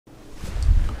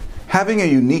Having a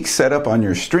unique setup on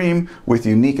your stream with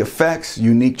unique effects,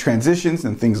 unique transitions,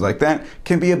 and things like that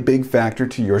can be a big factor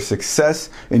to your success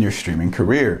in your streaming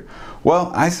career.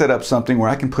 Well, I set up something where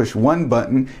I can push one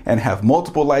button and have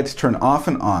multiple lights turn off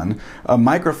and on, a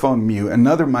microphone mute,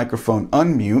 another microphone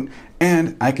unmute,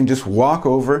 and I can just walk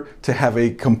over to have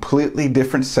a completely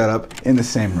different setup in the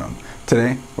same room.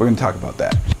 Today, we're going to talk about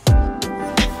that.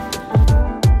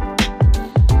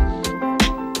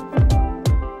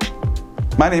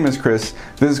 My name is Chris,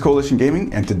 this is Coalition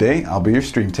Gaming, and today I'll be your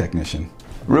stream technician.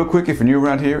 Real quick, if you're new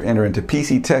around here and are into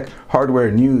PC tech, hardware,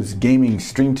 news, gaming,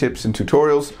 stream tips and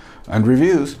tutorials, and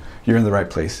reviews, you're in the right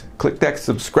place. Click that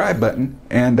subscribe button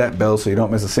and that bell so you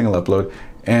don't miss a single upload.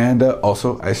 And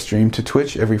also, I stream to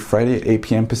Twitch every Friday at 8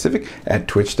 p.m. Pacific at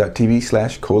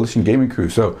twitch.tv/Coalition Gaming Crew.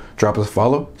 So drop us a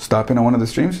follow, stop in on one of the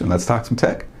streams, and let's talk some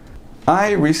tech.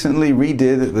 I recently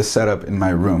redid the setup in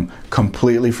my room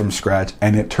completely from scratch,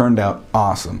 and it turned out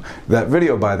awesome. That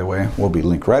video, by the way, will be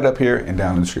linked right up here and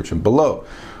down in the description below.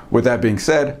 With that being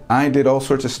said, I did all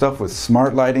sorts of stuff with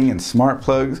smart lighting and smart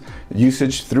plugs,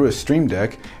 usage through a Stream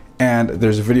Deck, and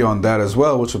there's a video on that as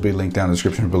well, which will be linked down in the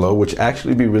description below, which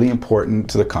actually be really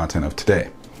important to the content of today.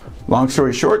 Long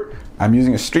story short, I'm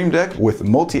using a Stream Deck with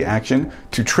multi-action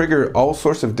to trigger all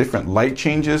sorts of different light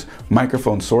changes,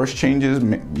 microphone source changes,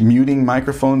 muting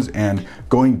microphones, and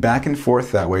going back and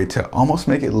forth that way to almost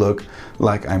make it look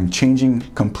like I'm changing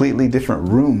completely different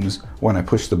rooms when I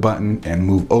push the button and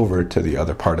move over to the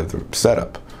other part of the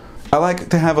setup. I like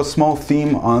to have a small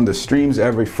theme on the streams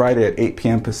every Friday at 8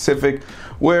 p.m. Pacific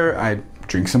where I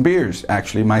drink some beers.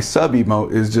 Actually, my sub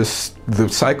emote is just the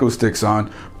psycho sticks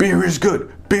on, beer is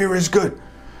good,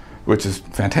 which is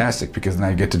fantastic because then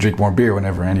I get to drink more beer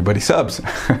whenever anybody subs.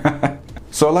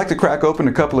 So I like to crack open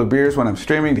a couple of beers when I'm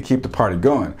streaming to keep the party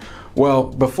going. Well,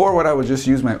 before what I would just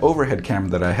use my overhead camera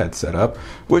that I had set up,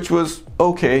 which was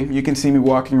okay. You can see me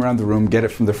walking around the room, get it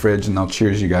from the fridge, and I'll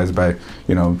cheers you guys by,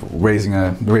 raising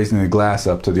the glass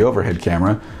up to the overhead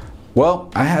camera.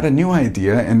 Well, I had a new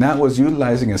idea, and that was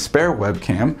utilizing a spare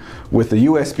webcam with a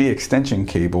USB extension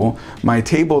cable, my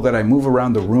table that I move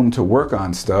around the room to work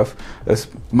on stuff, a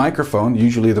microphone,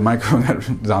 usually the microphone that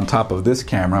is on top of this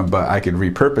camera, but I could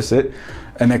repurpose it,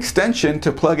 an extension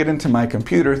to plug it into my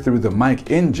computer through the mic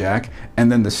in jack,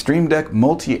 and then the Stream Deck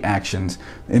multi-actions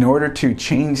in order to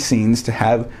change scenes to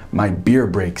have my beer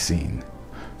break scene.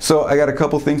 So I got a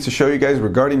couple things to show you guys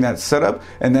regarding that setup,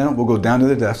 and then we'll go down to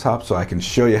the desktop so I can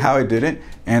show you how I did it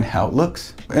and how it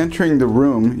looks. Entering the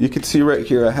room, you can see right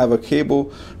here I have a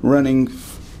cable running,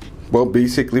 well,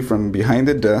 basically from behind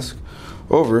the desk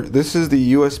over. This is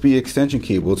the USB extension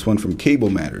cable. It's one from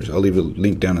Cable Matters. I'll leave a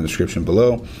link down in the description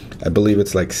below. I believe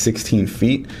it's like 16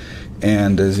 feet.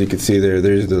 And as you can see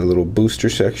there's the little booster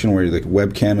section where the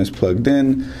webcam is plugged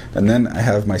in. And then I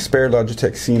have my spare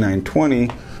Logitech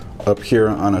C920 up here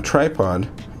on a tripod,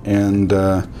 and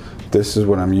this is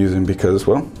what I'm using because,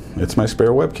 well, it's my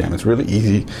spare webcam. It's really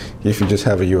easy if you just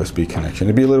have a USB connection.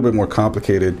 It'd be a little bit more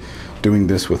complicated doing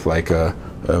this with like a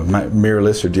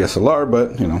mirrorless or DSLR,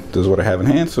 but this is what I have in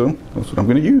hand, so that's what I'm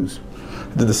going to use.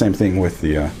 I did the same thing with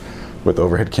the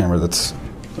overhead camera that's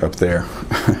up there.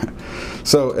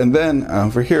 So, and then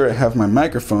over here I have my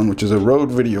microphone, which is a Rode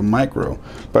Video Micro,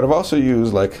 but I've also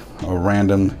used like a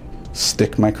random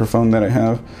stick microphone that I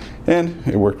have, and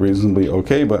it worked reasonably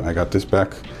okay, but I got this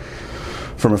back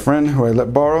from a friend who I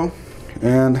let borrow,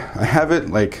 and I have it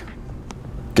like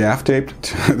gaff taped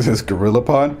to this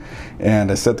GorillaPod,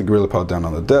 and I set the GorillaPod down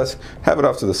on the desk, have it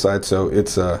off to the side so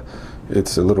it's a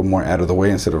little more out of the way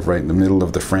instead of right in the middle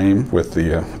of the frame with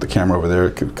the camera over there,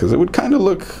 because it would kind of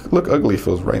look ugly if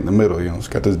it was right in the middle. It's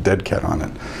got this dead cat on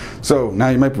it. So now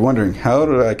you might be wondering, how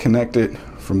did I connect it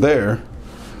from there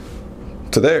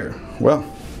to there? Well,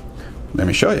 let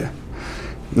me show you.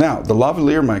 Now, the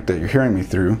lavalier mic that you're hearing me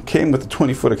through came with a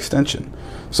 20-foot extension.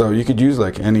 So you could use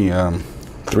like any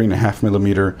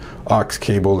 3.5mm aux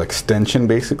cable extension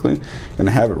basically, and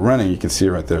I have it running. You can see it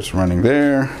right there. It's running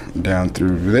there, down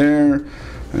through there,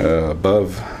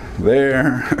 above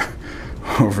there,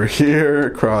 over here,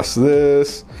 across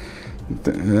this,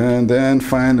 and then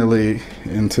finally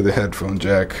into the headphone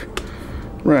jack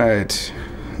right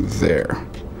there.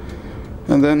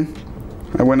 And then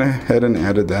I went ahead and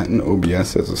added that in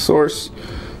OBS as a source,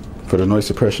 put a noise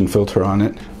suppression filter on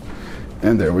it,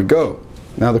 and there we go.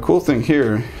 Now the cool thing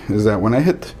here is that when I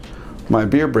hit my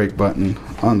beer break button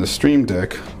on the Stream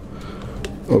Deck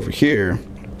over here,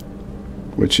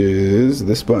 which is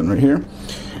this button right here,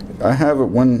 I have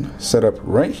one set up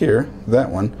right here, that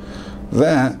one,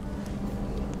 that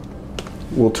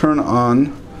will turn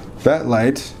on that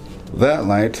light,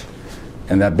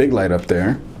 and that big light up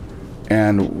there,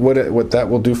 And what that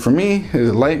will do for me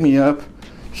is light me up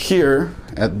here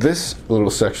at this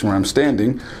little section where I'm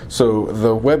standing, so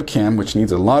the webcam, which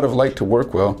needs a lot of light to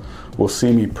work well, will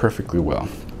see me perfectly well.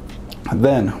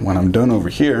 Then when I'm done over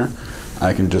here,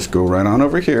 I can just go right on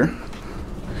over here,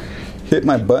 hit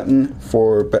my button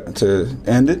to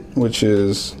end it, which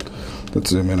is, let's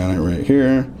zoom in on it right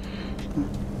here,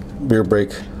 beer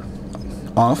break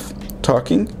off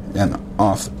talking and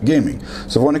off gaming. So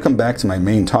if I want to come back to my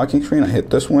main talking screen, I hit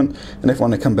this one, and if I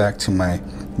want to come back to my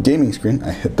gaming screen,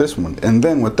 I hit this one. And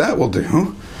then what that will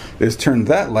do is turn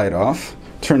that light off,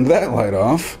 turn that light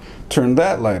off, turn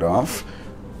that light off.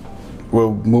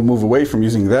 We'll move away from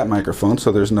using that microphone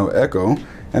so there's no echo,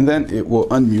 and then it will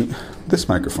unmute this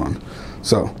microphone.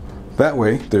 So that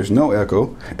way there's no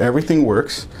echo, everything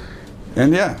works,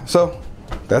 and yeah, so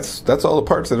that's all the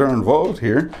parts that are involved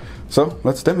here. So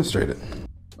let's demonstrate it.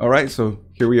 All right, so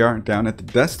here we are down at the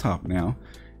desktop now,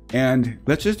 and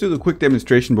let's just do the quick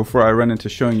demonstration before I run into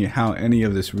showing you how any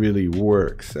of this really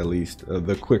works, at least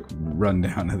the quick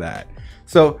rundown of that.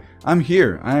 So I'm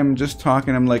here, I'm just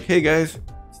talking, I'm like, hey guys,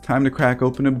 it's time to crack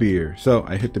open a beer. So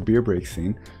I hit the beer break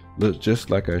scene, just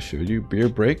like I showed you, beer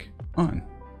break on.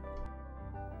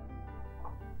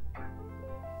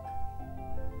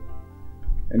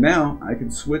 And now I can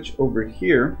switch over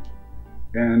here,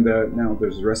 and now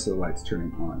there's the rest of the lights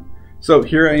turning on. So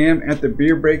here I am at the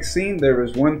beer break scene. There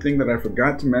is one thing that I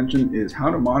forgot to mention, is how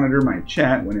to monitor my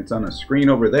chat when it's on a screen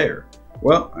over there.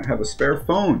 Well, I have a spare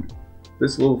phone.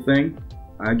 This little thing,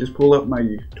 I just pull up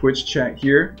my Twitch chat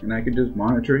here, and I can just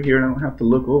monitor it here, and I don't have to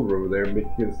look over there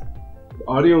because the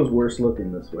audio is worse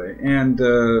looking this way, and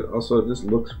also it just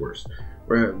looks worse.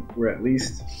 Where at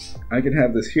least I can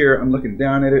have this here, I'm looking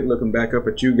down at it, looking back up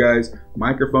at you guys,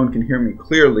 microphone can hear me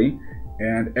clearly,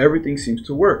 and everything seems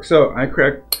to work. So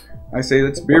I say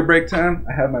it's beer break time.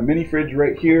 I have my mini fridge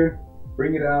right here,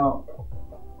 bring it out,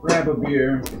 grab a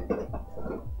beer,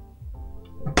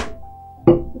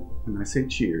 and I say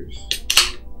cheers.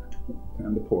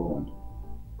 Time to pour one.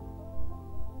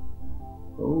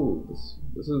 Oh,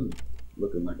 this is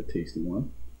looking like a tasty one.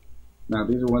 Now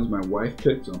these are ones my wife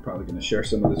picked, so I'm probably going to share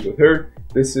some of this with her.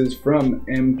 This is from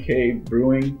MK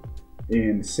Brewing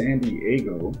in San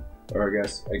Diego, or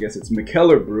I guess it's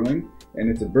McKellar Brewing, and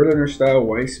it's a Berliner style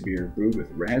Weiss beer brewed with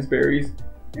raspberries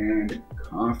and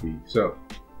coffee. So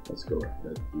let's go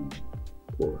ahead and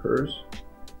pour hers,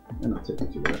 and I'll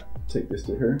take this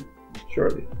to her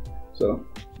shortly. So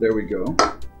there we go.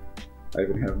 I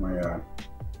even have my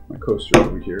my coaster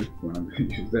over here when I'm going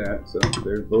to use that. So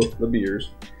there's both the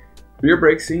beers. Beer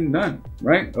break scene done,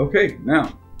 right? Okay,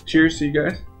 now cheers to you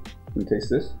guys. Let me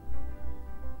taste this.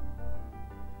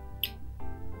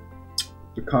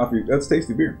 The coffee, that's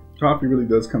tasty beer. Coffee really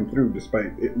does come through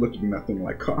despite it looking nothing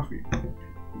like coffee.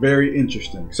 Very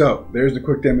interesting. So there's the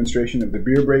quick demonstration of the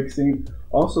beer break scene.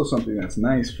 Also something that's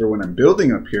nice for when I'm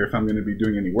building up here, if I'm going to be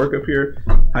doing any work up here,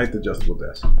 height adjustable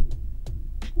desk.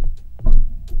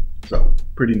 So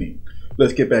pretty neat.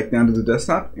 Let's get back down to the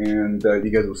desktop, and you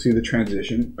guys will see the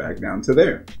transition back down to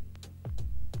there.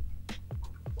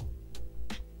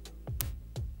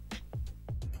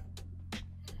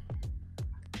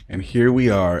 And here we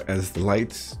are as the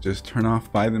lights just turn off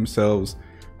by themselves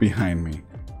behind me.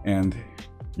 And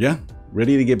yeah,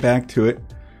 ready to get back to it.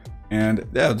 And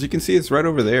yeah, as you can see, it's right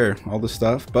over there, all the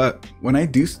stuff. But when I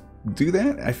do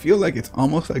that, I feel like it's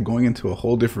almost like going into a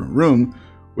whole different room,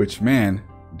 which, man,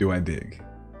 do I dig.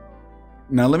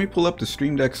 Now let me pull up the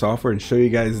Stream Deck software and show you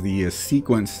guys the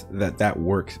sequence that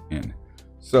works in.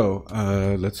 So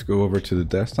let's go over to the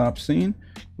desktop scene,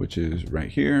 which is right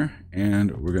here,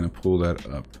 and we're gonna pull that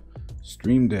up.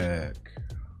 Stream Deck.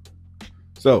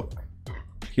 So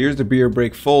here's the beer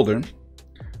break folder.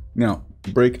 Now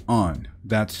break on,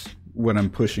 that's what I'm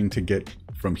pushing to get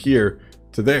from here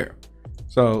to there.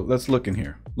 So let's look in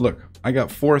here. Look, I got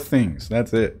 4 things,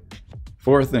 that's it.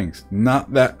 4 things,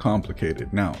 not that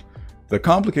complicated. Now, the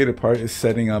complicated part is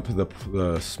setting up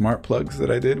the smart plugs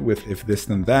that I did with if this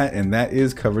then that, and that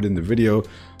is covered in the video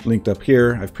linked up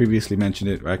here. I've previously mentioned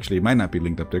it. Actually, it might not be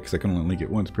linked up there because I can only link it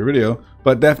once per video,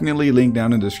 but definitely link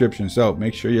down in the description. So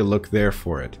make sure you look there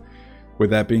for it. With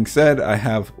that being said, I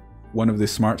have one of the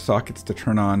smart sockets to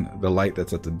turn on the light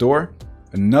that's at the door,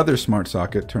 another smart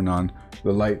socket turn on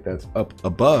the light that's up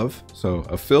above, so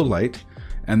a fill light,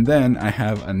 and then I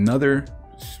have another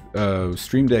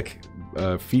Stream Deck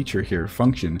feature here,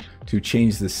 function, to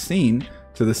change the scene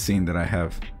to the scene that I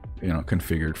have,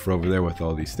 configured for over there with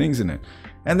all these things in it.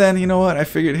 And then, you know what, I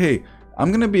figured, hey,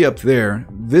 I'm gonna be up there.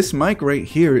 This mic right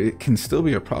here, it can still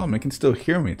be a problem. It can still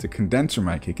hear me. It's a condenser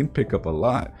mic. It can pick up a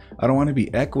lot. I don't want to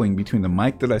be echoing between the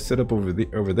mic that I set up over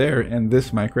there and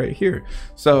this mic right here.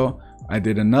 So I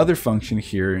did another function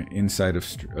here inside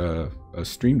of a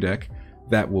Stream Deck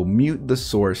that will mute the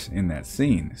source in that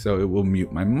scene. So it will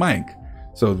mute my mic.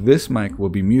 So this mic will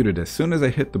be muted as soon as I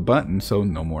hit the button, so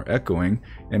no more echoing,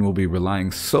 and we'll be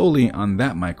relying solely on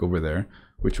that mic over there,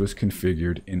 which was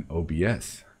configured in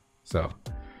OBS. So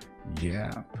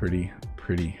yeah, pretty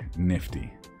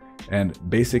nifty. And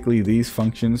basically these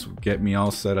functions get me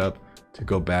all set up to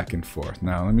go back and forth.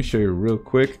 Now let me show you real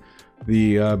quick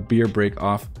the beer break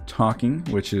off talking,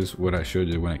 which is what I showed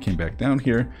you when I came back down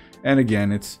here. And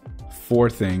again, it's 4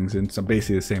 things, and so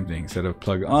basically the same thing. Instead of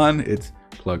plug on, it's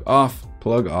plug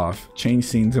off, change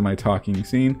scene to my talking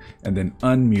scene, and then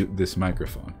unmute this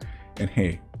microphone. And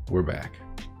hey, we're back.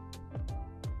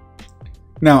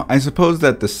 Now, I suppose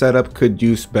that the setup could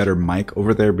use better mic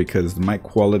over there, because the mic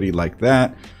quality like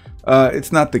that,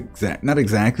 it's not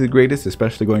exactly the greatest,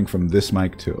 especially going from this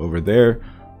mic to over there.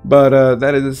 But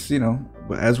that is, you know,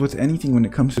 as with anything when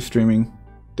it comes to streaming,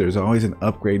 there's always an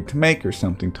upgrade to make or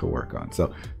something to work on.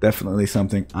 So definitely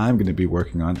something I'm going to be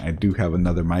working on. I do have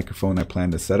another microphone I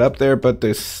plan to set up there, but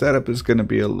this setup is going to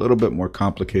be a little bit more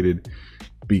complicated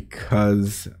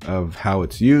because of how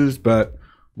it's used, but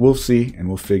we'll see and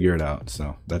we'll figure it out.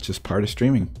 So that's just part of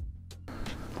streaming.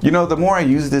 You know, the more I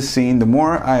use this scene, the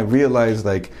more I realize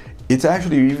like it's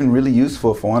actually even really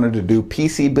useful if I wanted to do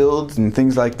PC builds and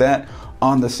things like that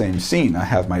on the same scene. I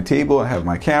have my table, I have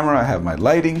my camera, I have my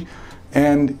lighting,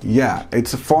 and yeah,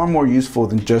 it's far more useful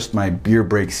than just my beer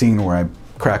break scene where I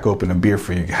crack open a beer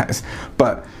for you guys.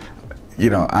 But you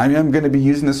know, I am going to be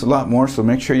using this a lot more, so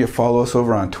make sure you follow us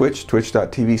over on Twitch,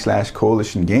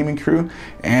 twitch.tv/Coalition Gaming Crew,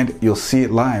 and you'll see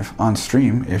it live on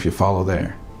stream if you follow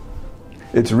there.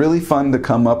 It's really fun to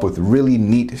come up with really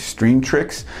neat stream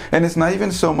tricks, and it's not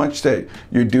even so much that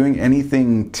you're doing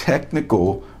anything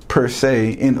technical per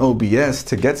se in OBS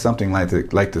to get something like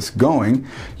this going.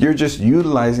 You're just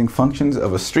utilizing functions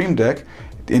of a Stream Deck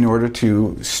in order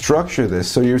to structure this,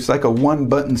 so it's like a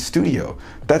one-button studio.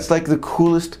 That's like the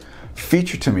coolest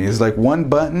feature to me, is like one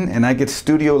button and I get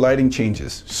studio lighting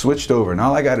changes switched over, and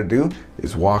all I got to do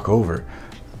is walk over.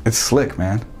 It's slick,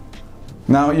 man.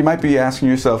 Now you might be asking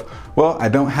yourself, well, I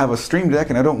don't have a Stream Deck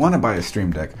and I don't want to buy a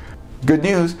Stream Deck. Good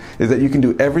news is that you can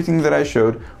do everything that I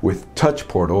showed with Touch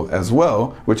Portal as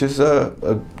well, which is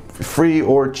a free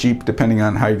or cheap, depending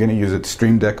on how you're going to use it,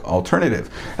 Stream Deck alternative.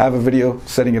 I have a video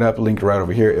setting it up linked right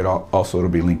over here. It'll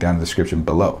be linked down in the description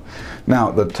below.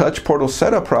 Now, the Touch Portal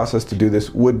setup process to do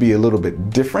this would be a little bit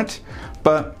different,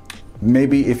 but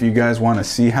maybe if you guys want to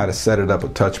see how to set it up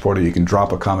with Touch Portal, you can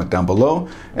drop a comment down below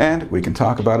and we can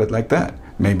talk about it like that.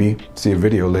 Maybe see a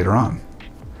video later on.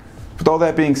 With all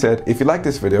that being said, if you like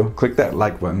this video, click that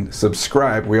like button,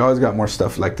 subscribe. We always got more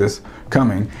stuff like this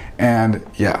coming. And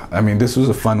yeah, I mean, this was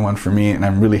a fun one for me, and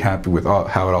I'm really happy with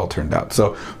how it all turned out.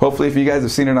 So hopefully if you guys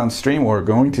have seen it on stream or are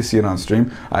going to see it on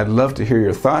stream, I'd love to hear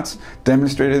your thoughts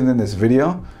demonstrated in this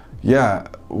video. Yeah,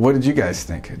 what did you guys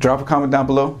think? Drop a comment down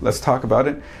below. Let's talk about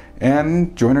it.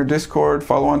 And join our Discord,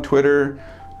 follow on Twitter,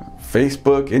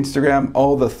 Facebook, Instagram,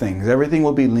 all the things. Everything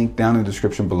will be linked down in the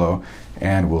description below,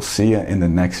 and we'll see you in the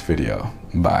next video.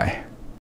 Bye.